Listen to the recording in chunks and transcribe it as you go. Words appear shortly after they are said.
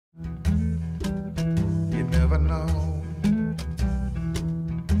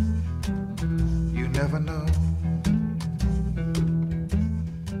never know.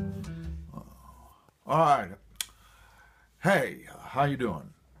 All right. Hey, how you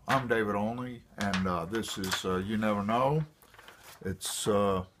doing? I'm David Olney, and this is You Never Know. It's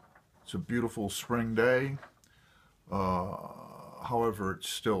a beautiful spring day. However, it's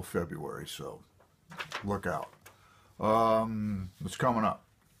still February, so look out. It's coming up.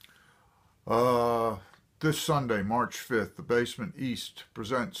 This Sunday, March 5th, the Basement East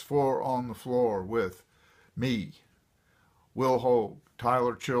presents Four on the Floor with me, Will Hogue,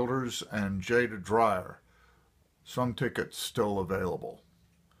 Tyler Childers, and Jada Dreyer. Some tickets still available.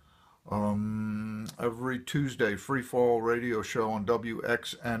 Every Tuesday, free fall radio show on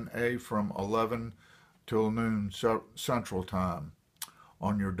WXNA from 11 till noon Central Time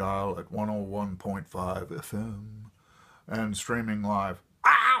on your dial at 101.5 FM and streaming live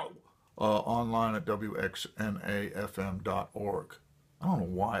online at WXNAFM.org. I don't know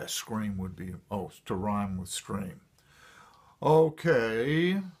why a scream would be, to rhyme with stream.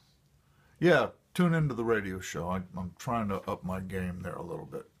 Okay. Yeah, tune into the radio show. I'm trying to up my game there a little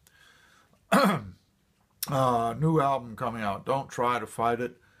bit. New album coming out, Don't Try to Fight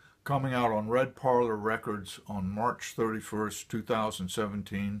It, coming out on Red Parlor Records on March 31st,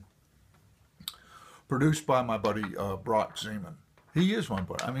 2017. Produced by my buddy Brock Zeman. He is my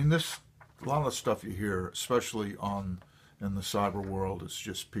buddy. I mean, a lot of the stuff you hear, especially in the cyber world, is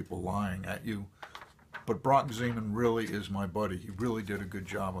just people lying at you. But Brock Zeman really is my buddy. He really did a good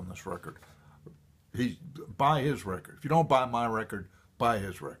job on this record. Buy his record. If you don't buy my record, buy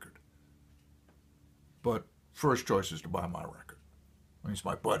his record. But first choice is to buy my record. He's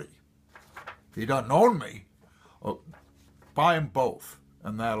my buddy. He doesn't own me. Buy them both,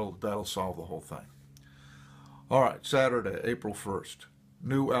 and that'll solve the whole thing. All right, Saturday, April 1st.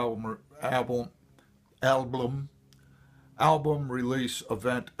 New album release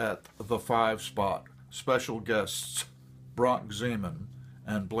event at the 5 Spot. Special guests Brock Zeman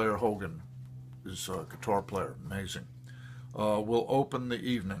and Blair Hogan, his guitar player, amazing. Will open the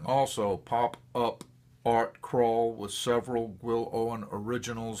evening. Also, pop-up art crawl with several Gwil Owen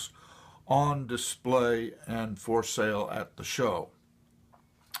originals on display and for sale at the show.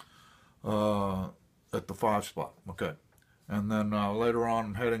 At the 5 Spot, okay. And then later on,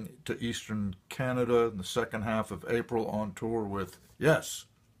 I'm heading to Eastern Canada in the second half of April on tour with, yes,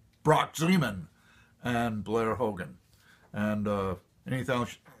 Brock Zeman and Blair Hogan. And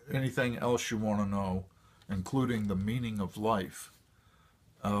anything else you want to know, including the meaning of life,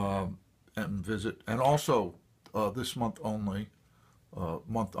 and visit. And also, this month only,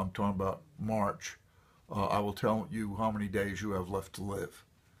 I'm talking about March, I will tell you how many days you have left to live.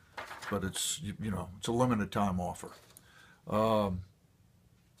 But it's, it's a limited time offer.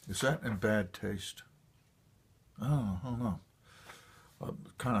 Is that in bad taste? Oh, I don't know. I'm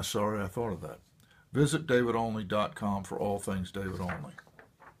kind of sorry I thought of that. Visit davidolney.com for all things David Olney.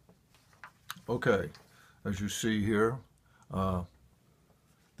 Okay, as you see here,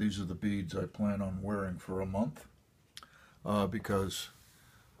 these are the beads I plan on wearing for a month because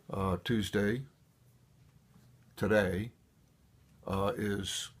today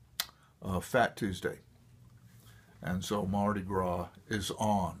is Fat Tuesday. And so Mardi Gras is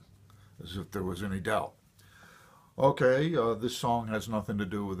on, as if there was any doubt. Okay, this song has nothing to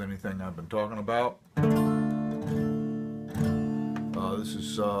do with anything I've been talking about. This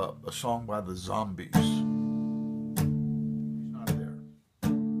is a song by the Zombies. He's not there.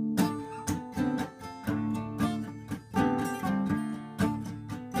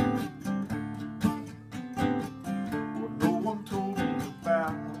 Well, no one told me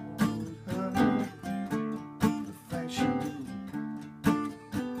about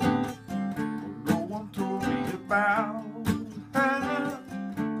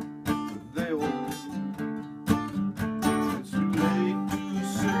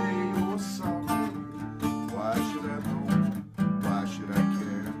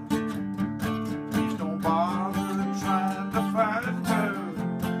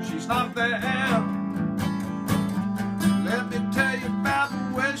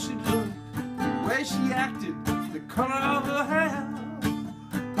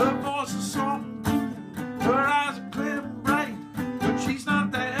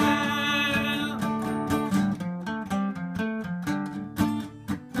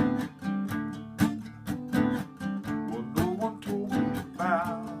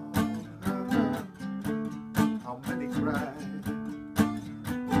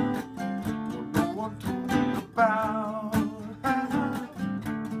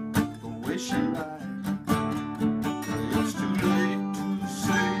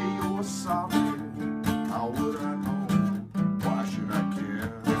How would I know? Why should I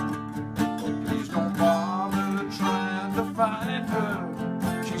care? Oh, please don't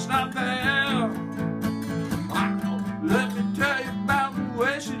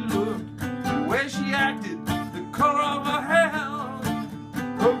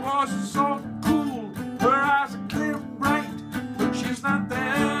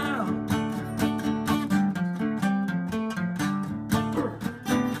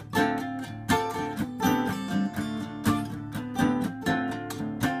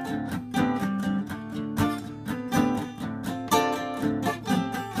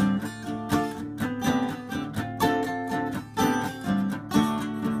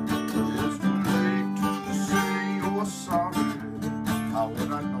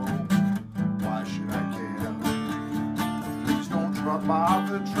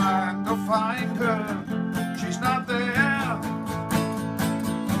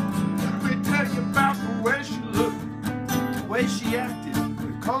way she acted,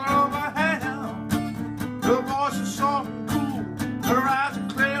 the color of her hair. Her voice is soft and cool, her eyes are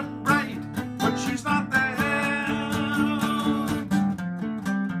clear and bright, but she's not there.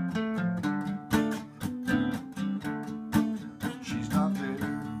 She's not there.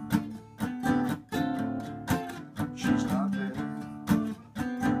 She's not there.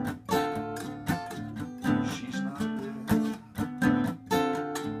 She's not there.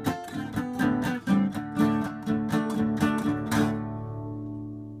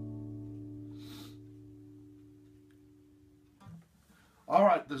 All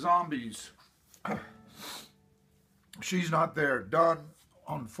right, the Zombies. She's Not There. Done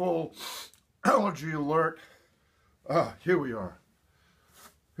on full elegy alert. Here we are.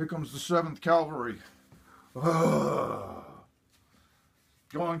 Here comes the 7th Cavalry.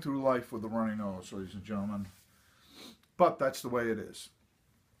 Going through life with a runny nose, ladies and gentlemen. But that's the way it is.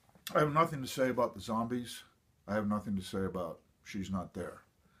 I have nothing to say about the Zombies. I have nothing to say about She's Not There.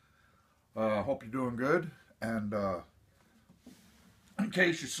 Hope you're doing good. And in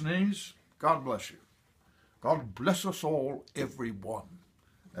case you sneeze, God bless you. God bless us all, everyone,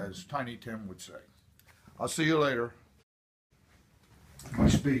 as Tiny Tim would say. I'll see you later. My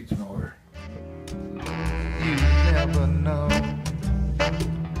speed's nowhere. You never know.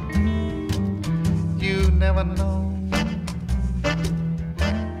 You never know.